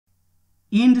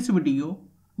In this video,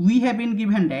 we have been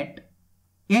given that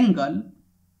angle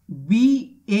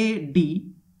BAD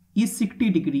is 60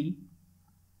 degree,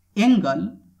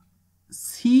 angle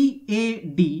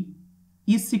CAD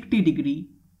is 60 degree,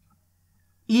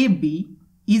 AB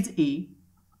is A,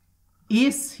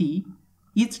 AC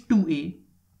is 2A,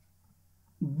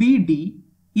 BD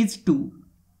is 2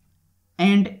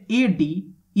 and AD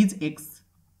is X.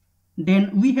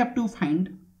 Then we have to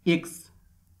find X.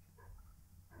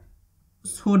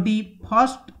 So the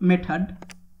first method,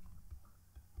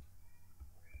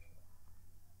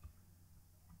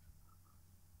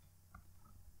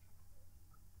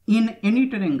 in any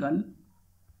triangle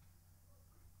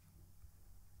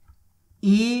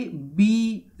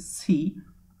ABC,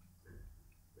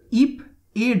 if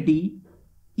AD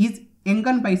is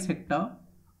angle bisector,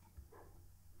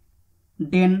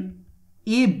 then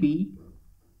AB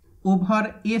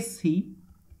over AC,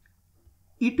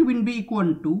 it will be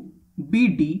equal to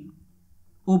BD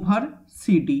over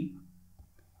CD.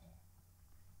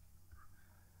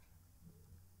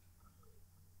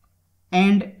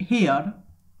 And here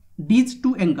these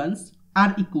two angles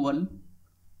are equal.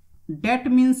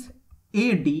 That means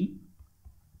AD,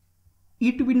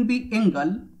 it will be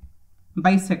angle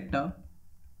bisector.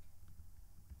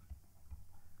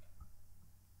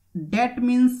 That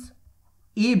means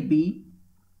AB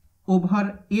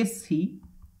over AC,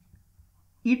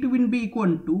 it will be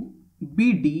equal to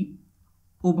BD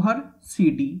over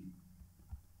CD.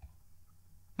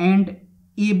 And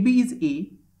AB is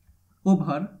A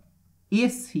over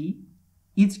AC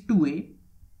is 2A.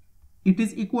 It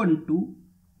is equal to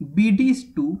BD is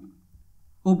 2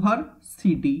 over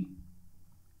CD.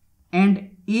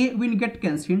 And A will get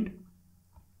cancelled.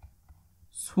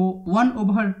 So 1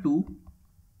 over 2,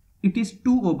 it is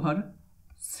 2 over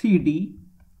CD.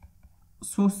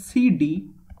 So CD,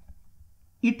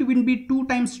 it will be 2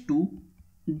 times 2,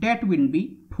 that will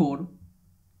be 4.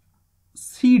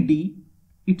 CD,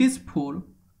 it is 4.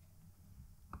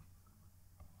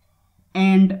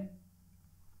 And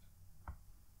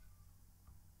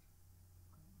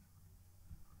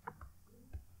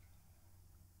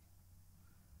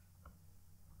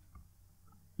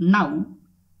now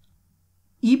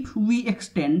if we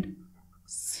extend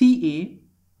CA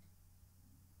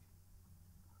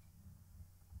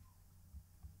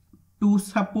to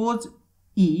suppose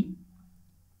E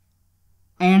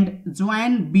and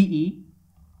join BE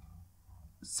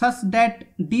such that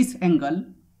this angle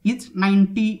is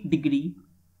 90 degree,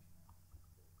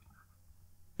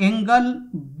 angle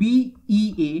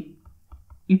BEA,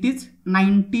 it is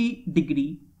 90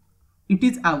 degree. It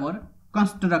is our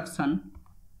construction.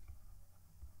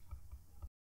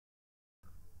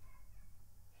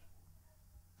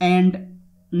 And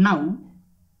now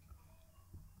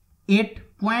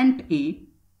at point A,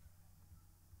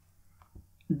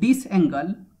 this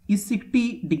angle is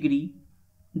 60 degree,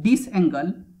 this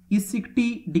angle is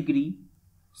 60 degree.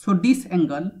 So this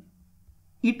angle,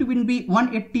 it will be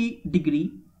 180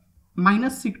 degree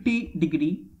minus 60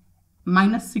 degree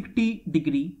minus 60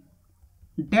 degree,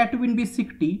 that will be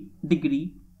 60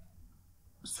 degree.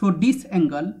 So this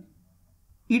angle,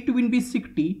 it will be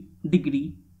 60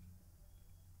 degree.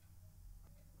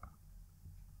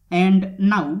 And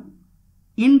now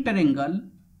in triangle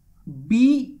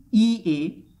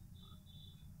BEA,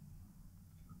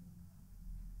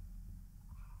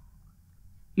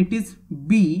 it is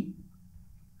BEA,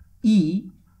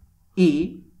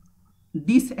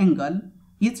 this angle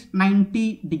is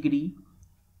 90 degree,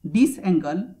 this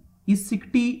angle is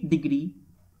 60 degree,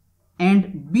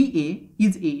 and BA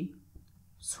is A.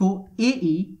 So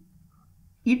AE,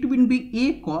 it will be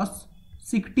A cos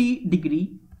 60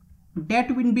 degree,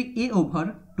 that will be A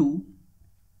over 2,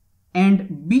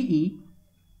 and BE,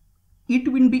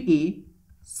 it will be A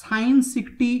sin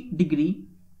 60 degree,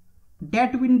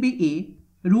 that will be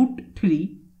A root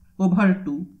 3 over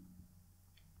 2.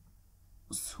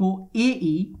 So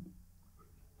AE,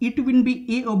 it will be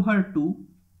A over 2,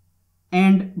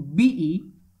 and BE,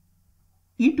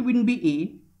 it will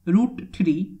be A root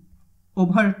 3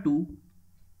 over 2.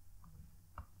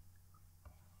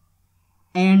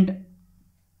 And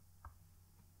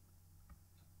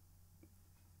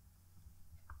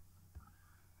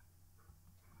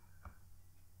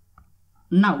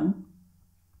now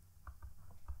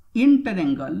in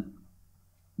triangle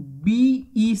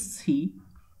BEC,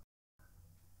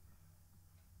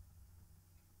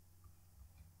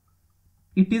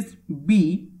 it is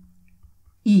BEC,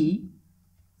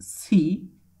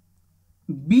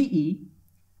 BE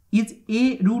is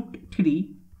A root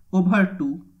 3 over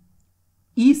 2,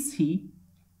 EC,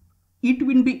 it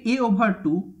will be A over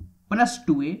 2 plus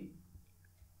 2A,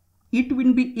 it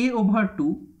will be a over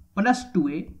 2 plus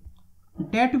 2a,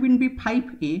 that will be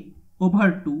 5a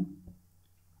over 2,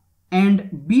 and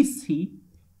BC,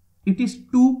 it is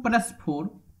 2 plus 4,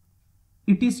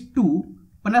 it is 2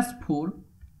 plus 4,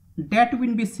 that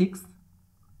will be 6,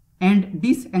 and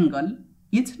this angle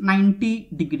is 90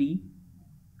 degree.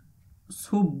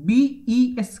 So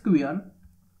BE square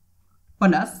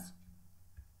plus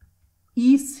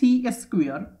EC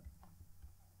square,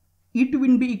 it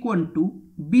will be equal to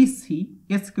BC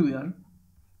square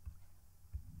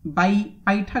by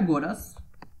Pythagoras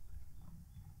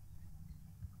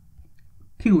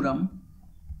theorem,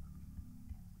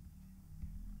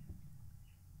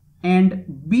 and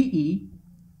BE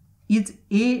is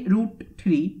a root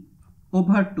 3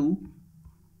 over 2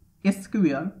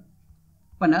 square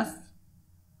plus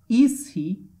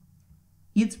EC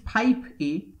is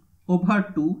 5a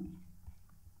over 2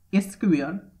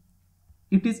 square,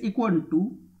 it is equal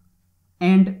to,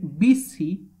 and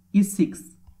BC is 6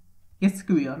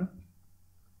 square,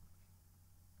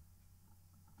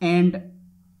 and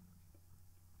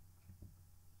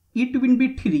it will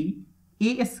be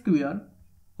 3a square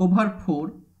over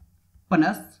 4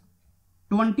 plus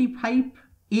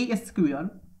 25a square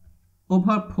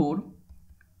over 4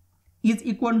 is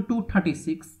equal to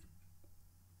 36,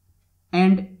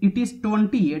 and it is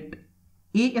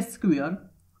 28a square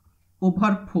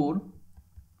over 4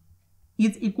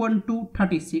 is equal to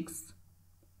 36,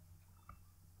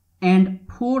 and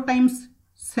 4 times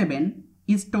 7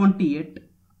 is 28,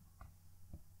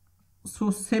 so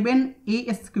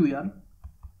 7a square,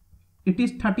 it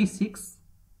is 36,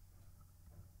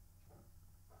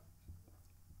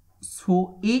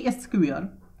 so a square,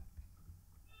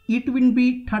 it will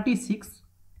be 36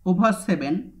 over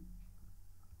 7,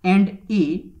 and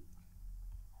a,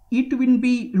 it will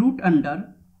be root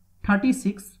under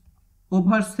 36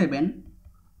 over 7,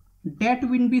 that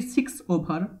will be 6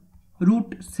 over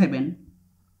root 7,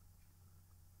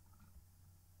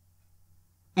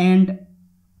 and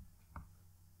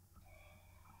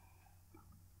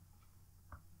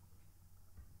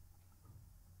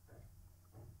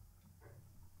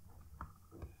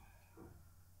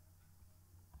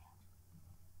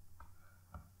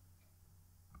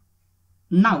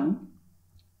now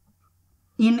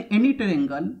in any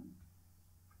triangle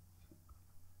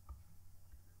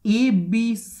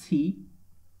ABC,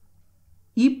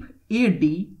 if AD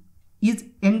is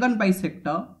angle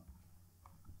bisector,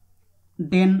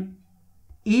 then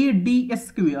AD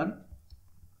square,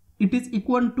 it is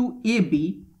equal to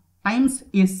AB times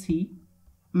AC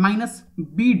minus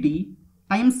BD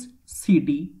times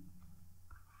CD.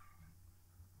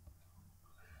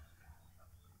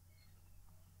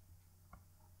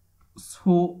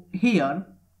 So here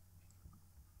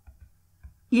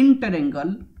in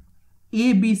triangle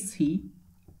ABC,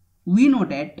 we know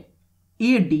that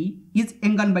AD is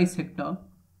angle bisector.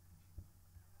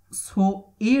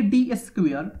 So AD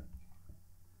square,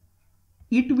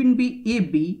 it will be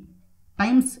AB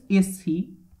times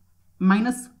AC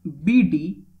minus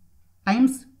BD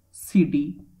times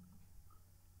CD,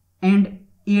 and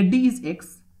AD is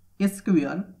x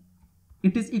square,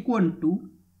 it is equal to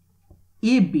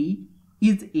AB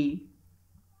is A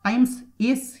times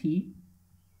AC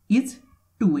is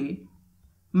 2A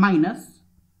minus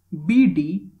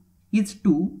BD is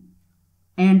 2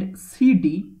 and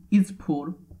CD is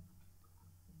 4,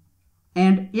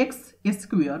 and x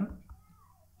square,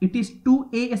 it is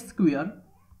 2A square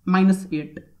minus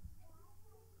 8,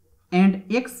 and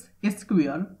x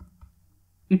square,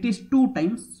 it is 2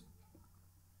 times,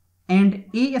 and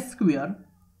A square,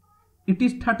 it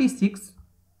is 36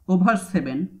 over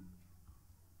 7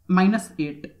 minus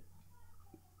 8,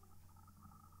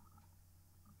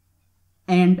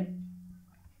 and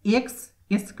x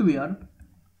square,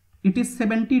 it is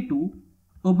 72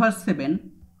 over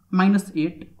 7 minus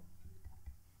 8,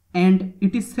 and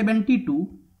it is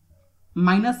 72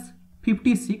 minus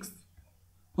 56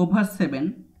 over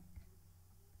 7,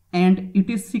 and it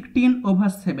is 16 over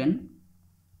 7.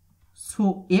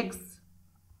 So x,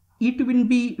 it will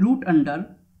be root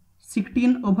under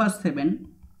 16 over 7,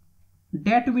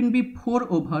 that will be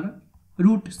 4 over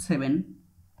root 7.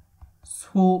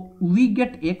 So we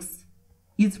get x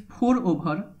is 4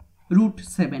 over root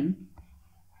 7.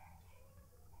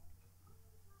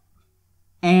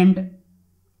 And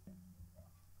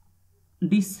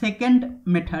the second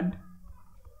method,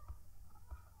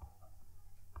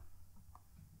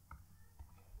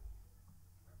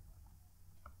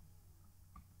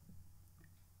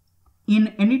 in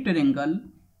any triangle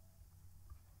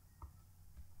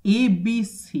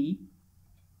ABC,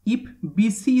 if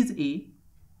BC is A,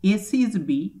 AC is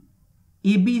B,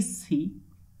 ABC,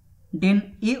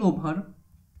 then a over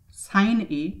sine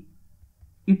a,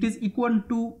 it is equal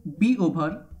to b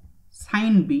over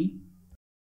sine b,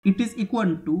 it is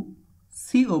equal to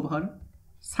c over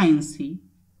sine c.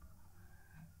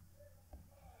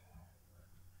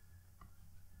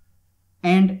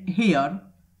 And here,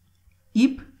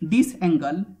 if this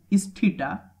angle is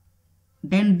theta,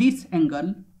 then this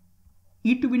angle,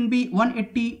 it will be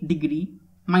 180 degree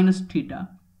minus theta.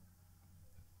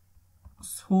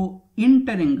 So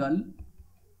interangle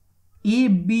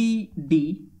ABD,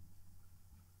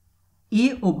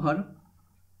 a over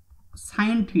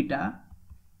sine theta,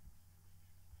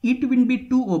 it will be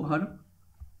 2 over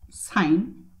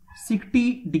sine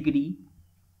 60 degree,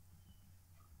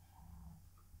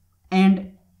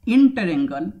 and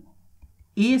interangle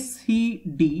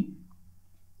ACD,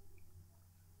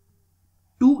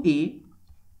 2a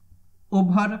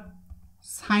over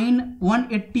sine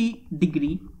 180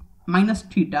 degree minus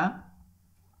theta,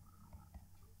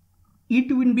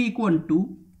 it will be equal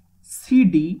to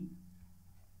CD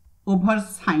over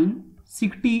sine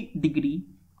 60 degree,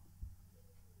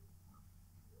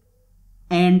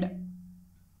 and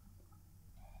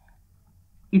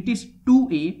it is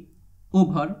 2a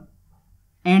over,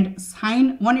 and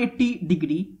sine 180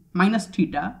 degree minus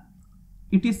theta,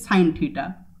 it is sine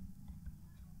theta,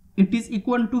 it is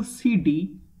equal to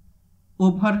CD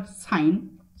over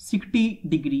sine 60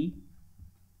 degree,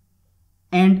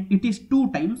 and it is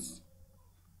 2 times,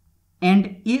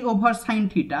 and a over sine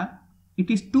theta,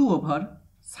 it is 2 over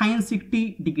sine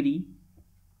 60 degree,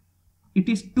 it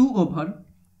is 2 over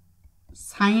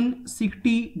sine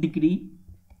 60 degree,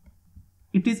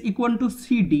 it is equal to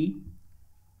CD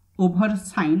over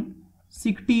sine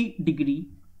 60 degree,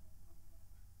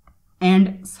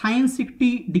 and sine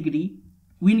 60 degree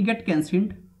will get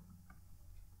cancelled.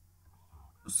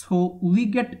 So we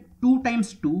get 2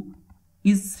 times 2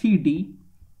 is CD.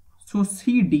 So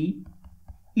CD,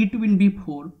 it will be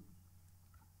 4.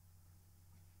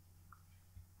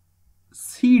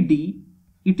 CD,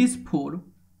 it is 4.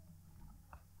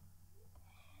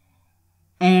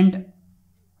 And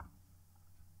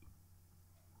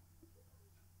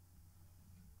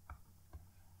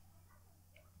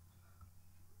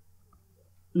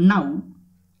now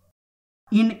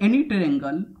in any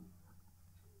triangle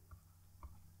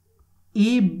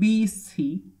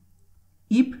ABC,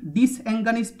 if this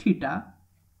angle is theta,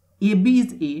 AB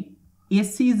is A,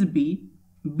 AC is B,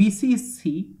 BC is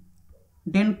C,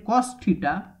 then cos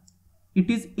theta, it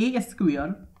is A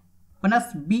square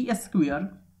plus B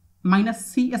square minus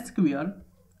C square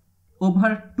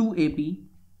over 2AB.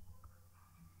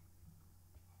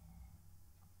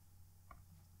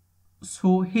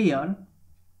 So here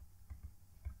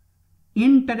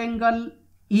in triangle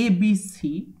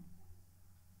ABC,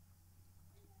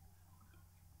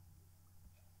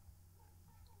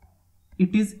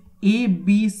 it is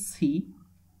ABC,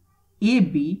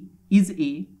 AB is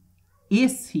A,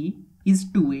 AC is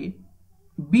 2A,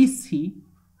 BC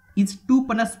is 2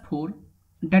 plus 4,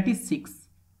 that is 6,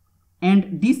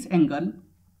 and this angle,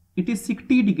 it is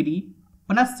 60 degree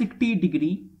plus 60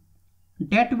 degree,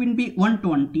 that will be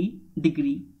 120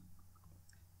 degree.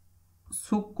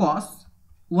 So cos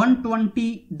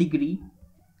 120 degree,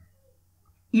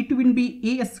 it will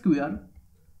be A square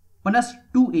plus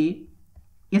 2A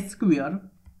square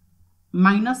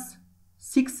minus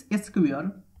 6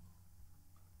 square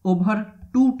over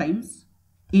 2 times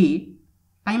A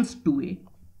times 2A,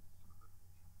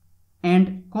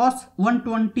 and cos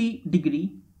 120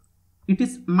 degree, it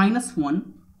is minus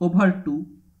 1 over 2,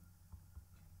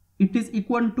 it is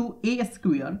equal to A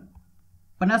square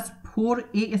plus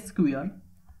 4A square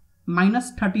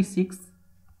minus 36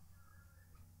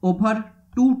 over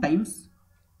 2 times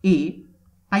A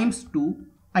times 2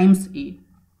 times A,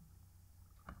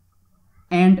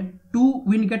 and 2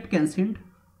 will get cancelled,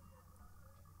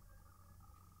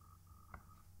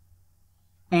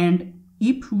 and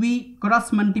if we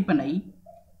cross multiply,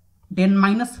 then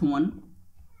minus 1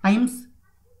 times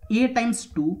A times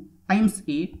 2 times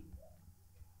A,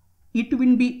 it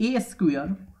will be A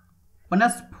square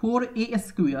plus 4A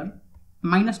square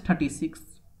minus 36,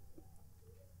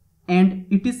 and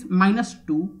it is minus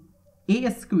 2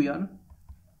 A square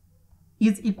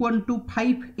is equal to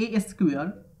 5A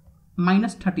square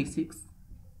minus 36.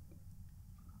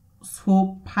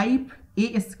 So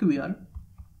 5A square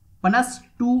plus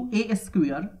 2A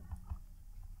square,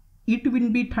 it will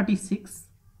be 36,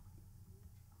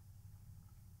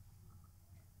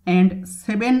 and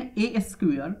 7A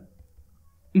square,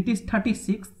 it is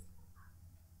 36.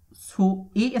 So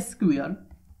A square,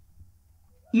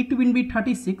 it will be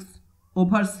 36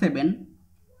 over 7,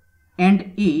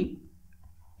 and A,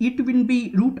 it will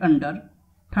be root under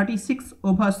 36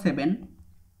 over 7,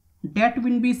 that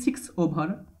will be 6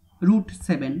 over root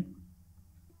 7,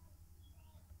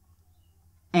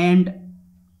 and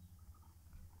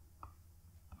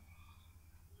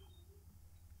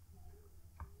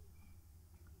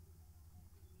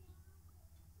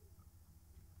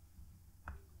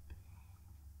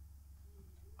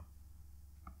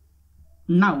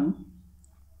now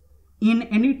in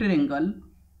any triangle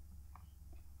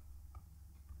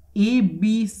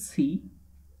ABC,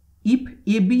 if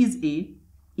AB is A,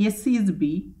 AC is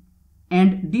B,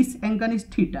 and this angle is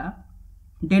theta,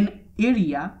 then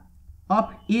area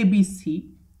of ABC,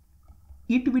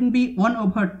 it will be 1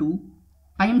 over 2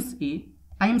 times A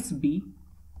times B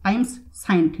times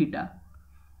sine theta.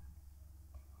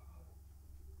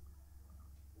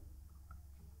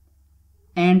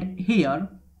 And here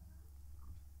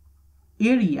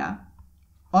area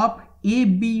of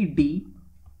ABD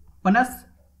plus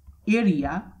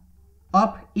area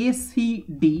of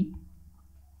ACD,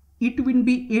 it will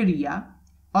be area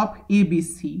of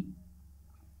ABC,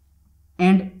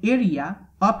 and area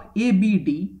of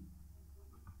ABD,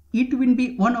 it will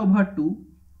be 1 over 2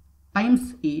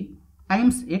 times A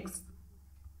times X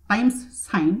times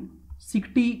sine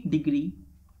 60 degree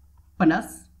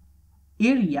plus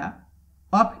area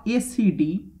of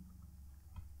ACD,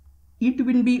 it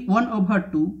will be 1 over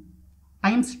 2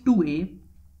 times 2A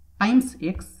times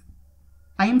X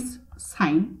times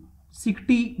sine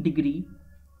 60 degree,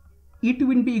 it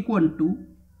will be equal to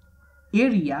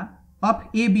area of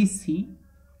ABC,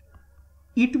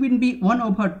 it will be 1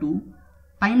 over 2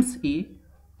 times A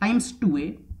times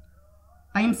 2A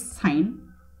times sine,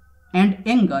 and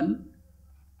angle,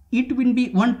 it will be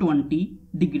 120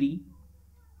 degree,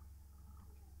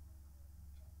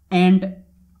 and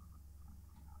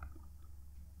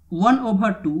 1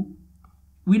 over 2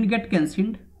 will get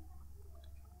cancelled,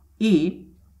 A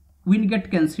will get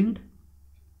cancelled,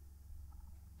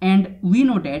 and we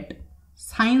know that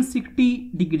sine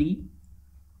 60 degree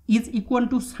is equal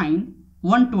to sine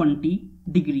 120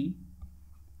 degree,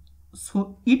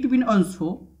 so it will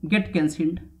also get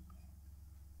cancelled.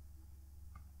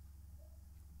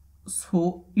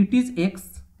 So it is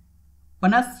x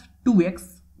plus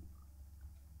 2x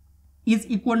is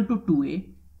equal to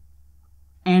 2a,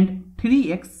 and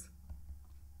 3x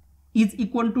is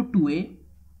equal to 2a,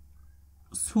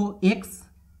 so x,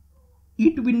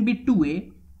 it will be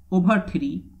 2a over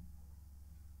 3,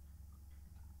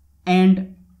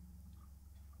 and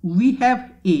we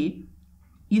have a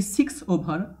is 6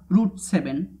 over root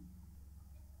 7,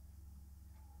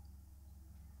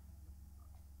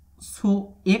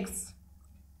 so x,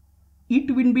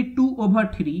 it will be 2 over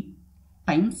 3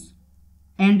 times,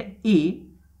 and a,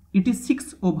 it is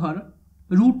 6 over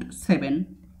root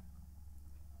 7,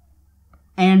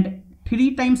 and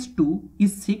 3 times 2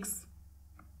 is 6,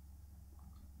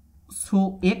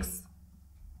 so x,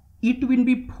 it will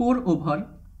be 4 over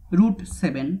root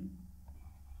 7,